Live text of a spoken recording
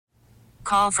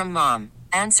Call from mom.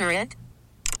 Answer it.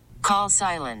 Call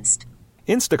silenced.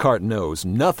 Instacart knows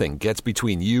nothing gets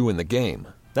between you and the game.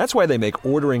 That's why they make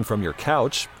ordering from your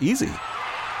couch easy.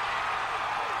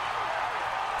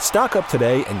 Stock up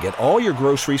today and get all your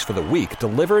groceries for the week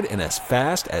delivered in as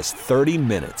fast as 30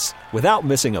 minutes without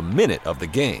missing a minute of the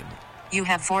game. You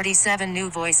have 47 new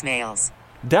voicemails.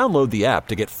 Download the app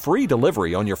to get free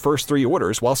delivery on your first 3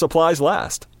 orders while supplies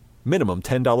last. Minimum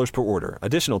 $10 per order.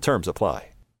 Additional terms apply.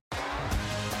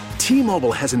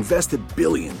 T-Mobile has invested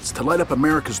billions to light up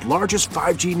America's largest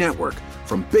 5G network,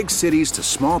 from big cities to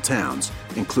small towns,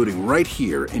 including right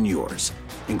here in yours.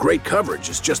 And great coverage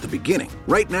is just the beginning.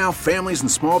 Right now, families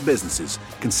and small businesses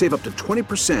can save up to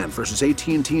 20% versus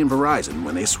AT&T and Verizon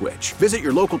when they switch. Visit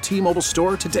your local T-Mobile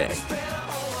store today.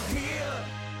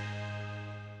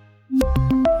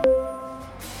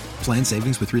 Plan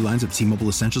savings with 3 lines of T-Mobile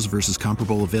Essentials versus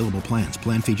comparable available plans.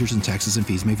 Plan features and taxes and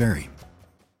fees may vary.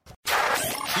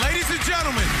 Ladies and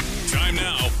gentlemen, time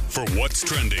now for What's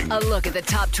Trending. A look at the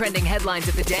top trending headlines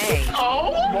of the day.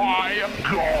 Oh my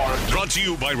God. Brought to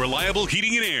you by Reliable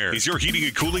Heating and Air. Is your heating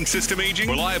and cooling system aging?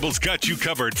 Reliable's got you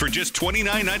covered for just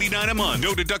 $29.99 a month.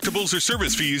 No deductibles or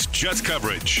service fees, just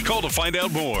coverage. Call to find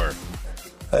out more.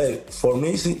 Hey, for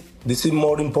me, this is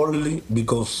more importantly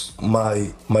because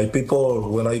my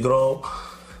people, when I grow,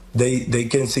 they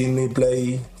can see me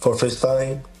play for first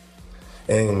time,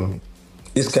 and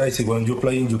it's crazy when you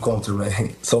play in your country,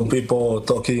 man. Some people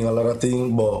talking a lot of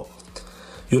things, but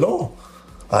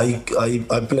I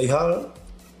play hard,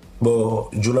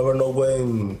 but you never know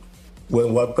when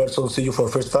one person see you for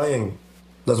first time.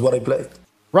 That's what I played.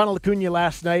 Ronald Acuña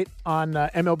last night on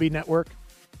MLB Network,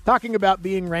 talking about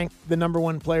being ranked the number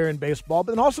 1 player in baseball,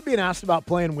 but then also being asked about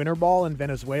playing winter ball in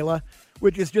Venezuela,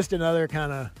 which is just another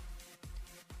kind of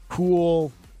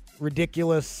cool,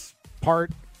 ridiculous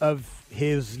part of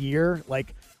his year.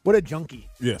 Like, what a junkie.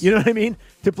 Yes. You know what I mean?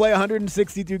 To play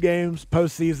 162 games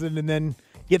postseason and then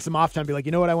get some off time, be like,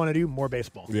 you know what I want to do? More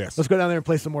baseball. Yes. Let's go down there and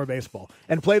play some more baseball.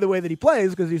 And play the way that he plays,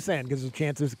 because he's saying, because there's a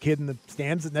chance there's a kid in the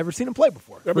stands that's never seen him play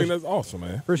before. I mean, that's awesome,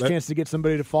 man. First chance to get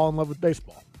somebody to fall in love with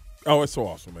baseball. Oh, it's so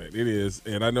awesome, man. It is.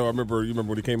 And I remember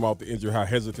when he came off the injury, how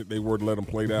hesitant they were to let him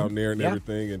play down there and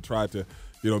everything, and tried to,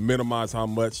 minimize how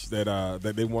much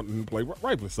that they wanted him to play.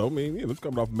 Rightfully so. I mean, it's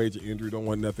coming off a major injury. Don't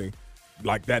want nothing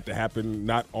like that to happen,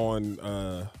 not on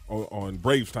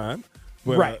Braves time.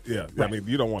 But, right. I mean,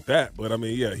 you don't want that. But, I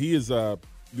mean, he is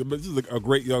this is a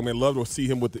great young man. Love to see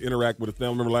him interact with his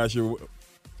family. Remember last year,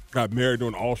 got married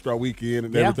during All-Star weekend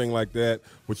and everything like that,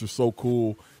 which was so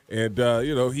cool. And,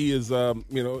 he is,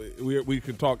 we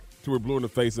can talk to her blue in the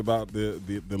face about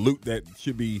the loot that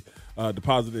should be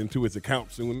deposited into his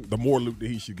account soon, the more loot that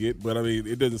he should get. But, I mean,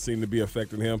 it doesn't seem to be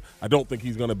affecting him. I don't think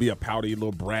he's going to be a pouty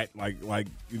little brat like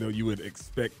you would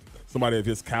expect somebody of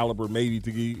his caliber maybe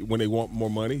to be when they want more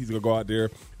money. He's going to go out there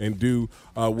and do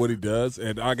what he does.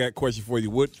 And I got a question for you.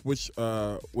 Which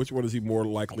one is he more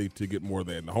likely to get more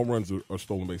than? The home runs or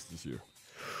stolen bases this year?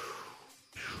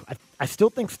 I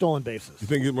still think stolen bases. You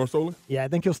think he's more stolen? Yeah, I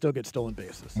think he'll still get stolen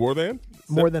bases. More than?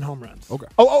 More than home runs. Okay.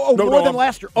 More than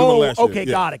last year. Last year. Okay,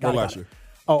 Yeah, got it. last year.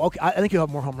 Oh, okay. I think he'll have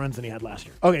more home runs than he had last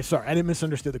year. Okay, sorry. I didn't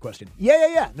misunderstood the question.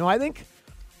 Yeah. No, I think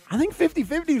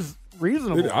 50-50 is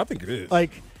reasonable. I think it is.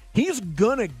 Like, he's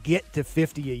going to get to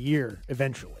 50 a year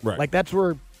eventually. Right. Like, that's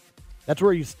where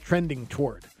he's trending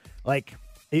toward. Like,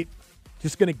 it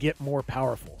just going to get more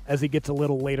powerful as he gets a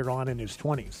little later on in his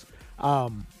 20s.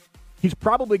 He's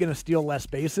probably going to steal less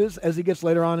bases as he gets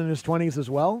later on in his 20s as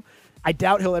well. I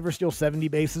doubt he'll ever steal 70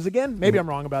 bases again. Maybe I'm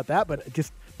wrong about that, but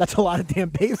that's a lot of damn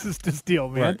bases to steal,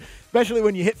 man. Right. Especially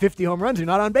when you hit 50 home runs, you're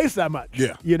not on base that much.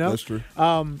 Yeah, that's true.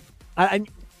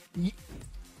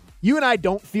 You and I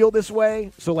don't feel this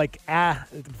way, so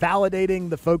validating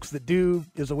the folks that do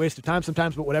is a waste of time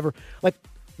sometimes, but whatever. Like,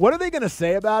 what are they going to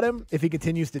say about him if he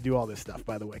continues to do all this stuff,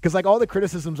 by the way? Because, all the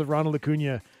criticisms of Ronald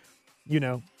Acuña,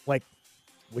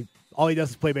 all he does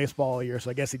is play baseball all year, so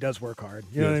I guess he does work hard.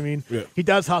 You know what I mean? Yeah. He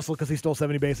does hustle because he stole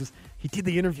 70 bases. He did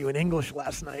the interview in English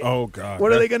last night. Oh, God.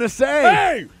 What are they going to say?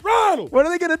 Hey, Ronald! What are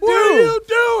they going to do? What are you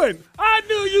doing? I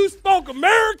knew you spoke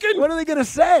American. What are they going to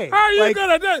say? How are you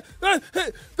going to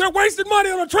 – they're wasting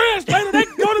money on a translator. They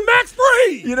can go to max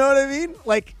free. You know what I mean?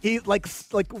 He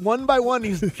one by one,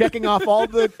 he's checking off all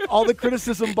the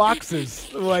criticism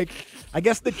boxes. I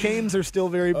guess the chains are still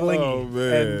very blingy, Oh,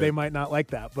 man. and they might not like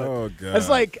that. But Oh, God. it's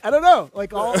like, I don't know,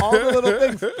 like all the little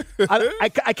things.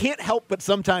 I can't help but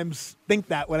sometimes think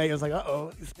that when I was like,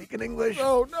 uh-oh, he's speaking English.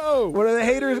 Oh, no. What are the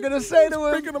haters going to say to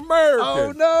him? Speaking American.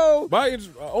 Oh, no.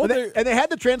 And They had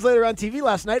the translator on TV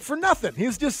last night for nothing. He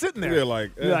was just sitting there. Yeah,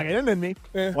 like, He's like, he didn't need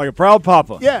me. Like a proud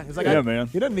papa. Yeah. He's like, man.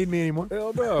 He doesn't need me anymore.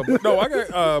 Hell no. But no, I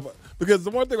got because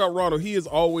the one thing about Ronald, it's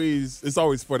always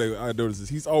funny. I noticed this.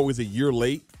 He's always a year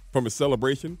late from his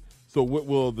celebration. So what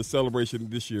will the celebration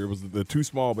this year was the too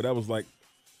small, but that was like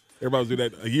everybody was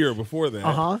doing that a year before that.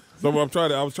 Uh-huh. So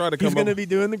I was trying to come He's up. going to be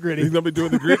doing the gritty. He's going to be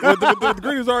doing the gritty. The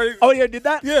gritty's already. Oh, yeah, did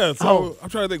that? Yeah. So Oh. I'm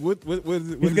trying to think. What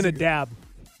is it? He's going to dab.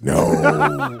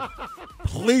 No.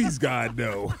 Please, God,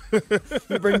 no.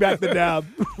 Bring back the dab.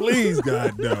 Please,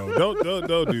 God, no.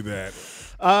 Don't do that.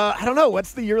 I don't know.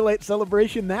 What's the year late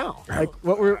celebration now? Like,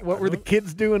 what were the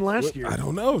kids doing last year? I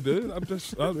don't know, dude.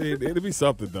 I mean, it'll be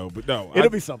something though. But no, It'll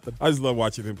be something. I just love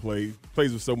watching him play.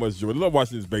 Plays with so much joy. I love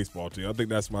watching his baseball team. I think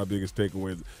that's my biggest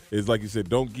takeaway. Is like you said,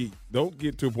 don't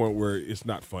get to a point where it's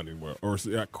not fun anymore or it's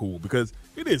not cool, because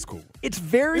it is cool. It's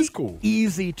very cool.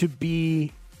 easy to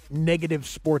be negative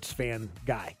sports fan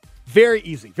guy. Very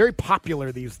easy. Very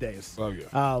popular these days. Oh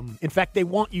yeah. In fact, they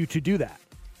want you to do that.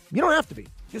 You don't have to be.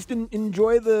 Just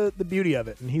enjoy the beauty of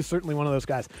it, and he's certainly one of those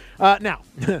guys. Now,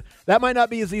 that might not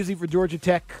be as easy for Georgia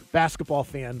Tech basketball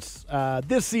fans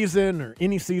this season or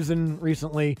any season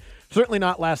recently. Certainly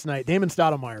not last night. Damon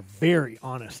Stoudamire, very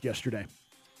honest yesterday.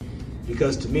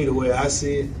 Because to me, the way I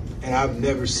see it, and I've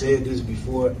never said this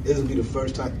before, this will be the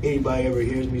first time anybody ever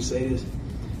hears me say this.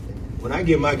 When I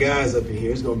get my guys up in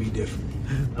here, it's going to be different.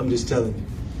 I'm just telling you.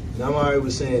 And I'm all right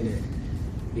with saying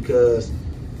that. Because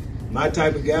my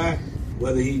type of guy,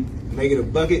 whether he make it a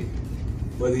bucket,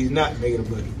 whether he's not making a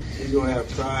bucket, he's going to have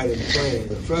pride in playing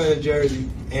the front of the jersey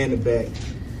and the back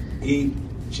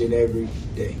each and every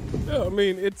day. Yeah, I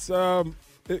mean, it's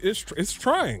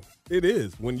trying. It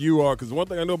is when you are, because one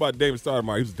thing I know about Damon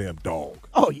Stoudamire, he was a damn dog.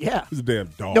 Oh, yeah. He's a damn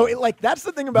dog. No, that's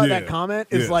the thing about that Yeah. comment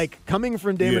is like coming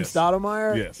from Damon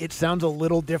Stoudamire, it sounds a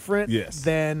little different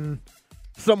than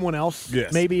someone else,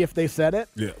 maybe if they said it,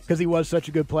 because he was such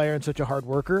a good player and such a hard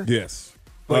worker. Yes.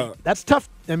 But that's tough.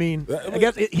 I mean, I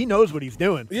guess he knows what he's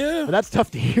doing. Yeah. But that's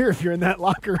tough to hear if you're in that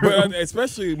locker room. But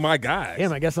especially my guys.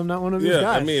 Damn, I guess I'm not one of these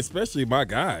guys. I mean, especially my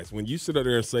guys. When you sit up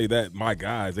there and say that, my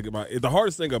guys, the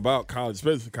hardest thing about college,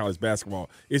 especially college basketball,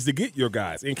 is to get your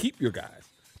guys and keep your guys.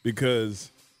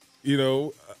 Because,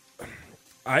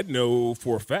 I know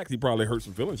for a fact he probably hurt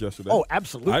some feelings yesterday. Oh,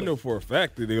 absolutely. I know for a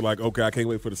fact that they're like, okay, I can't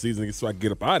wait for the season so I can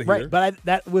get up out of here. Right, but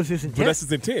that was his intent. But that's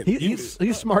his intent.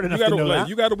 He's smart enough to know that.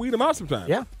 You got to weed him out sometimes.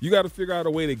 Yeah. You got to figure out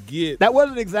a way to get. That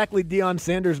wasn't exactly Deion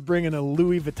Sanders bringing a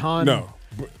Louis Vuitton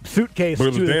suitcase to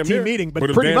the team meeting,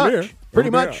 but pretty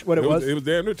much what it was. It was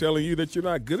damn near telling you that you're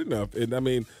not good enough. And, I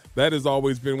mean, that has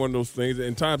always been one of those things.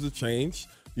 And times have changed.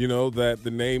 That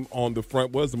the name on the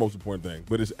front was the most important thing,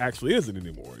 but it actually isn't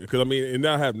anymore. Because, I mean, and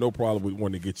I have no problem with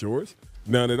wanting to get yours.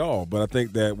 None at all. But I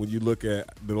think that when you look at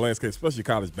the landscape, especially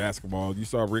college basketball, you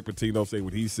saw Rick Pitino say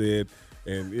what he said.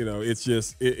 And, it's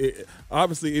just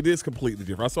obviously it is completely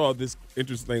different. I saw this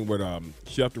interesting thing where Adam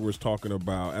Schefter was talking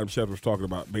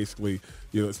about basically,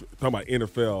 talking about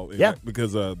NFL.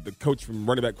 Because the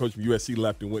running back coach from USC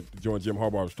left and went to join Jim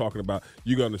Harbaugh was talking about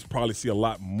you're going to probably see a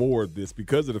lot more of this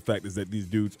because of the fact is that these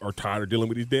dudes are tired of dealing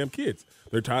with these damn kids.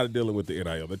 They're tired of dealing with the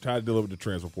NIL. They're tired of dealing with the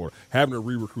transfer portal, having to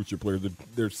re-recruit your players.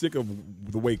 They're sick of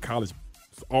the way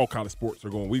all college sports are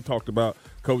going. We talked about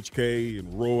Coach K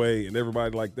and Roy and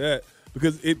everybody like that.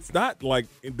 Because it's not like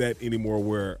that anymore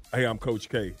where, hey, I'm Coach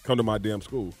K. Come to my damn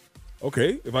school.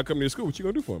 Okay, if I come to your school, what you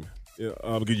going to do for me?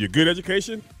 I'll give you a good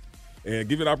education and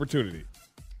give you an opportunity.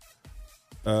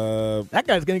 That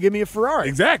guy's going to give me a Ferrari.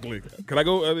 Exactly. Can I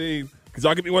go? I mean, could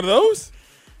y'all give me one of those?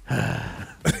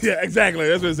 Yeah, exactly.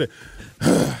 That's what I said.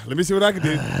 Let me see what I can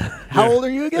do. How old are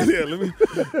you again? Yeah,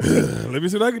 let me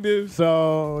see what I can do.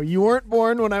 So you weren't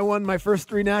born when I won my first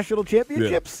 3 national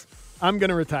championships? Yeah. I'm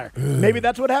going to retire. Maybe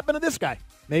that's what happened to this guy.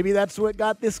 Maybe that's what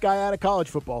got this guy out of college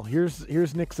football. Here's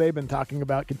Nick Saban talking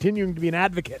about continuing to be an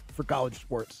advocate for college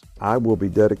sports. I will be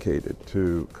dedicated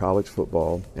to college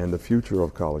football and the future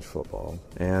of college football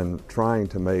and trying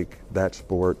to make that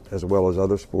sport, as well as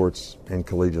other sports in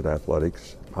collegiate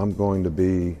athletics, I'm going to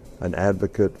be an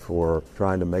advocate for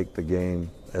trying to make the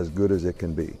game as good as it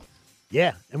can be.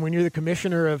 Yeah, and when you're the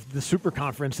commissioner of the Super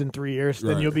Conference in 3 years,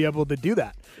 then you'll be able to do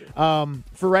that.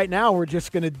 For right now, we're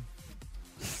just going to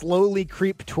slowly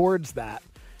creep towards that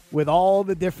with all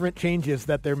the different changes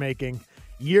that they're making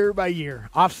year by year,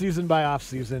 offseason by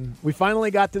offseason. We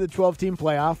finally got to the 12-team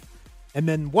playoff. And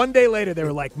then one day later, they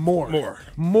were like, more.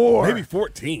 Maybe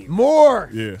 14. More.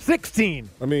 Yeah. 16.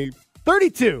 I mean,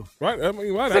 32. Right? I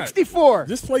mean, why not? 64.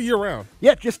 Just play year round.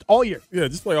 Yeah, just all year. Yeah,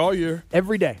 just play all year.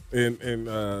 Every day. And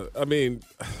I mean,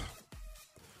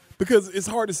 because it's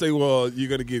hard to say, well, you're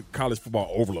going to get college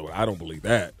football overload. I don't believe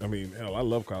that. I mean, hell, I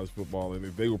love college football, and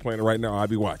if they were playing it right now, I'd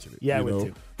be watching it. Yeah, I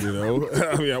would too. You know,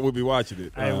 I mean, I would be watching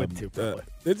it. I would too, probably.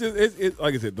 It's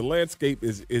like I said, the landscape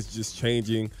is just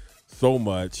changing so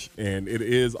much, and it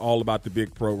is all about the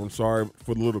big program. Sorry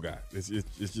for the little guy. It's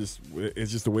just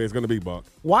the way it's going to be, Buck.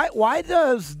 Why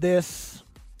does this?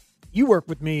 You work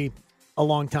with me a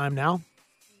long time now.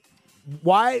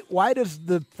 Why does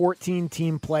the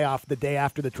 14-team playoff the day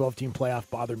after the 12-team playoff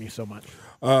bother me so much?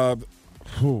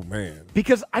 Oh man,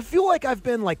 because I feel like I've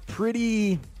been like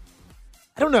pretty,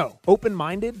 I don't know,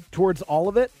 open-minded towards all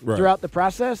of it throughout the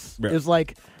process. Yeah. Is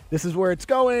like, this is where it's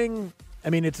going. I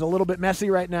mean, it's a little bit messy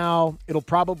right now. It'll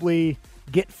probably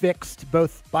get fixed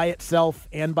both by itself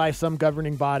and by some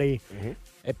governing body.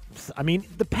 Mm-hmm. I mean,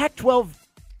 the Pac-12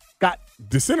 got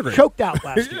disintegrated, choked out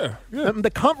last year. Yeah. The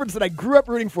conference that I grew up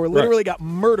rooting for literally got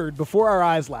murdered before our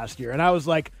eyes last year. And I was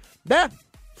like,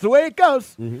 it's the way it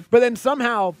goes. Mm-hmm. But then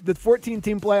somehow the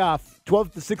 14-team playoff,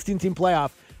 12 to 16-team playoff,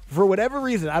 for whatever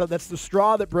reason, that's the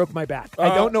straw that broke my back.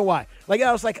 I don't know why. Like,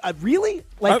 I was like, really?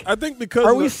 Like, I think because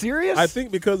are we serious? I think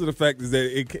because of the fact is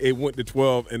that it went to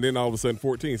 12 and then all of a sudden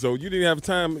 14. So you didn't have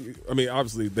time. I mean,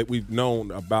 obviously that we've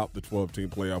known about the 12-team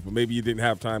playoff, but maybe you didn't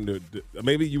have time to.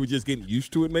 Maybe you were just getting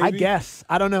used to it. Maybe, I guess.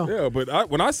 I don't know. Yeah, but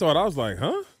when I saw it, I was like,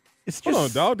 huh? It's just,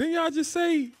 hold on, dog. Didn't y'all just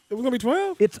say it was gonna be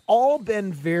 12? It's all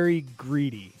been very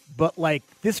greedy, but like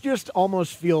this just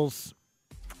almost feels.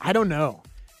 I don't know.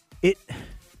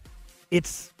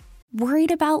 It's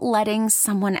worried about letting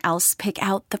someone else pick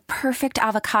out the perfect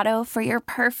avocado for your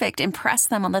perfect impress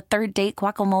them on the third date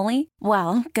guacamole?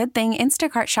 Well, good thing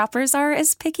Instacart shoppers are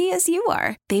as picky as you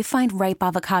are. They find ripe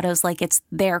avocados like it's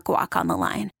their guac on the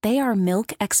line. They are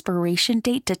milk expiration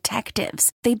date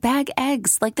detectives. They bag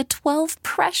eggs like the 12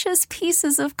 precious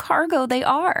pieces of cargo they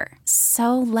are.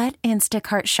 So let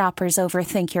Instacart shoppers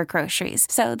overthink your groceries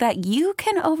so that you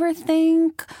can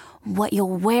overthink what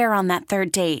you'll wear on that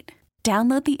third date.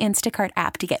 Download the Instacart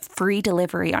app to get free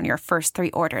delivery on your first 3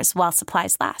 orders while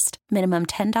supplies last. Minimum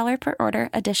 $10 per order.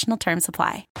 Additional terms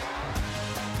apply.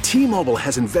 T-Mobile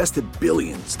has invested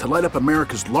billions to light up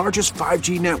America's largest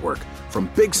 5G network, from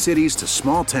big cities to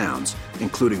small towns,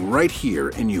 including right here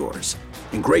in yours.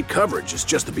 And great coverage is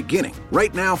just the beginning.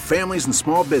 Right now, families and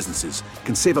small businesses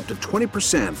can save up to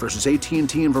 20% versus AT&T and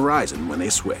Verizon when they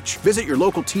switch. Visit your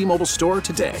local T-Mobile store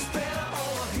today.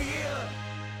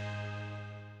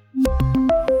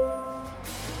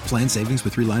 Plan savings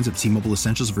with 3 lines of T-Mobile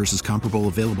Essentials versus comparable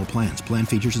available plans. Plan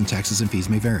features and taxes and fees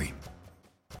may vary.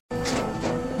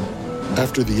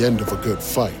 After the end of a good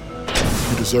fight,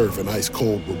 you deserve an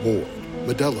ice-cold reward.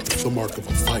 Modelo is the mark of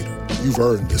a fighter. You've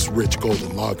earned this rich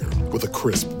golden lager with a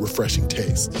crisp, refreshing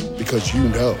taste. Because you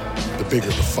know, the bigger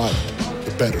the fight,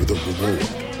 the better the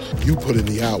reward. You put in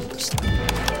the hours,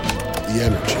 the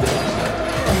energy,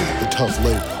 the tough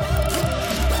labor.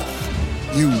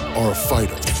 You are a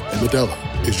fighter, and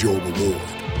Modelo is your reward.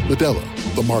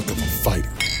 Modelo, the mark of a fighter.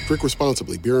 Drink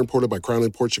responsibly. Beer imported by Crown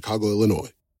Imports, Chicago,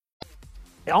 Illinois.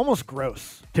 Almost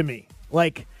gross to me.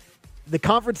 Like, the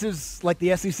conferences like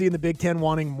the SEC and the Big Ten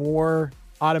wanting more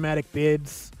automatic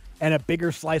bids and a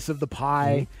bigger slice of the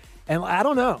pie. Mm-hmm. And I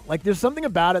don't know. Like, there's something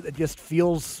about it that just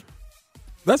feels.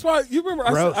 That's why, you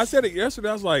remember, I said it yesterday.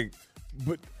 I was like,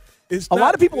 but. A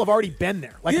lot of people have already been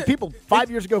there. Like, people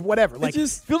 5 years ago, whatever. Like, it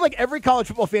feels like every college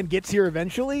football fan gets here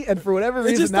eventually, and for whatever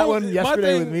reason, that one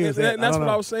yesterday with me is it. And that's what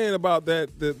I was saying about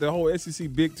that the whole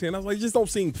SEC Big Ten. I was like, it just don't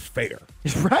seem fair.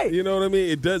 Right. You know what I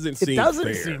mean? It doesn't seem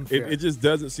fair. It just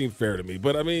doesn't seem fair to me.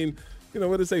 But, I mean, you know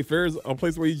what they say, fair is a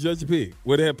place where you judge the pig,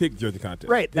 where they have pig judging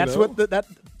contest. Right. That's what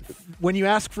when you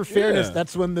ask for fairness,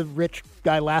 that's when the rich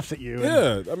guy laughs at you.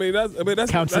 Yeah, I mean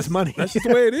that's counts his money. That's just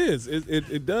the way it is.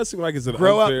 It does seem like it's an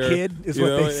grow unfair, up, kid, is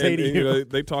what they say to you. You know,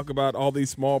 they talk about all these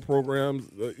small programs.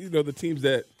 The teams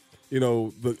that,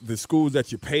 the schools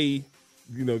that you pay.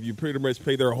 You pretty much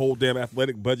pay their whole damn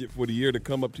athletic budget for the year to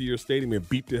come up to your stadium and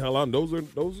beat the hell out. And those are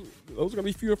going to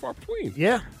be few and far between.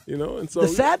 Yeah, and so the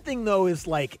sad thing though is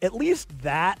like at least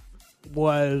that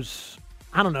was.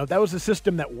 I don't know. That was a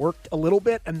system that worked a little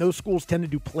bit, and those schools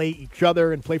tended to play each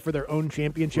other and play for their own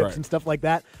championships and stuff like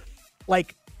that.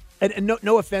 Like, and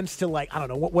no offense to like, I don't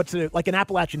know, what's it, like an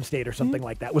Appalachian State or something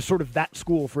like that was sort of that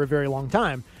school for a very long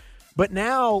time. But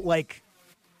now, like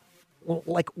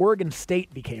Oregon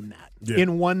State became that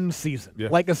in one season. Yeah.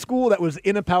 Like a school that was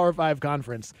in a Power 5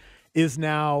 conference is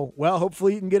now, well,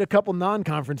 hopefully you can get a couple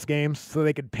non-conference games so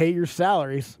they could pay your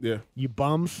salaries. Yeah. You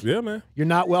bums. Yeah, man. You're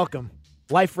not welcome.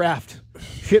 Life raft.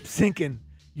 Ship sinking.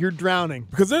 You're drowning.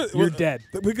 You're dead.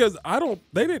 Because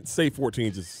they didn't say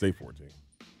 14 just to say 14.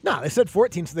 No, they said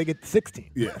 14 so they get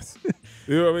 16. Yes.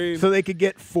 You know what I mean? So they could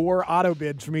get 4 auto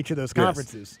bids from each of those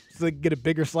conferences. Yes. So they could get a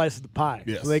bigger slice of the pie.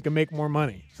 Yes. So they can make more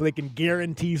money. So they can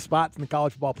guarantee spots in the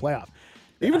college football playoff.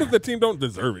 Even if the team don't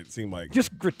deserve it seemed like.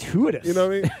 Just gratuitous. You know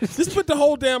what I mean? just put the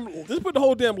whole damn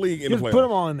league in the playoff. Just put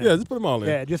them all in there. Yeah, just put them all in.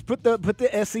 Yeah, just put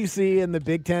the SEC and the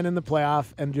Big Ten in the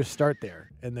playoff and just start there.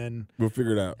 And then we'll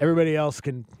figure it out. Everybody else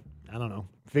can, I don't know,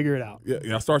 figure it out.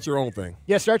 Yeah, start your own thing.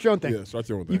 Yeah, start your own thing. Yeah, start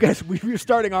your own thing. You guys, we're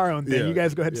starting our own thing. Yeah. You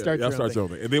guys go ahead and start your own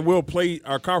thing. And then we'll play,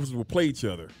 our conferences will play each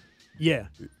other. Yeah.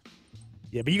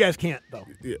 Yeah, but you guys can't, though.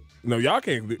 Yeah. No, y'all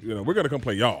can't. We're going to come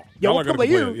play y'all. Yeah, y'all we'll come play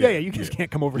you. Yeah, you guys can't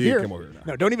come over here. Come over here now.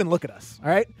 No, don't even look at us, all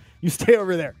right? You stay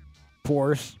over there.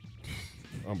 Poors.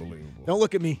 Unbelievable. Don't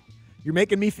look at me. You're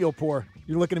making me feel poor.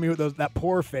 You're looking at me with that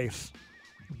poor face.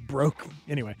 Broke.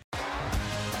 Anyway.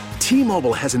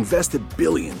 T-Mobile has invested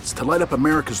billions to light up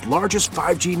America's largest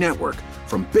 5G network,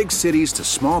 from big cities to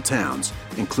small towns,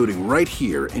 including right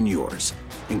here in yours.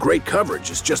 And great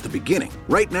coverage is just the beginning.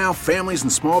 Right now, families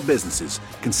and small businesses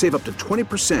can save up to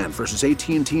 20% versus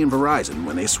AT&T and Verizon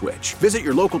when they switch. Visit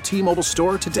your local T-Mobile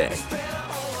store today.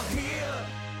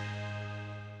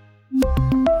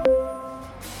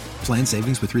 Plan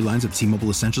savings with 3 lines of T-Mobile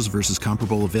Essentials versus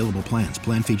comparable available plans.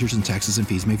 Plan features and taxes and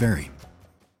fees may vary.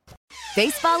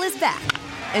 Baseball is back,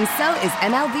 and so is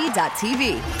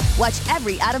MLB.tv. Watch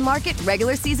every out-of-market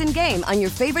regular season game on your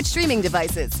favorite streaming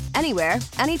devices, anywhere,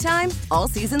 anytime, all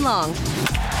season long.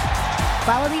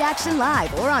 Follow the action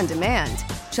live or on demand.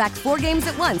 Track 4 games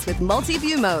at once with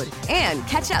multi-view mode and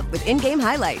catch up with in-game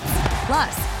highlights.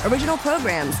 Plus, original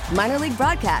programs, minor league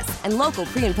broadcasts, and local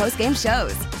pre- and post-game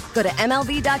shows. Go to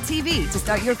MLB.tv to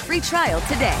start your free trial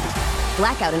today.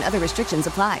 Blackout and other restrictions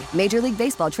apply. Major League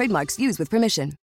Baseball trademarks used with permission.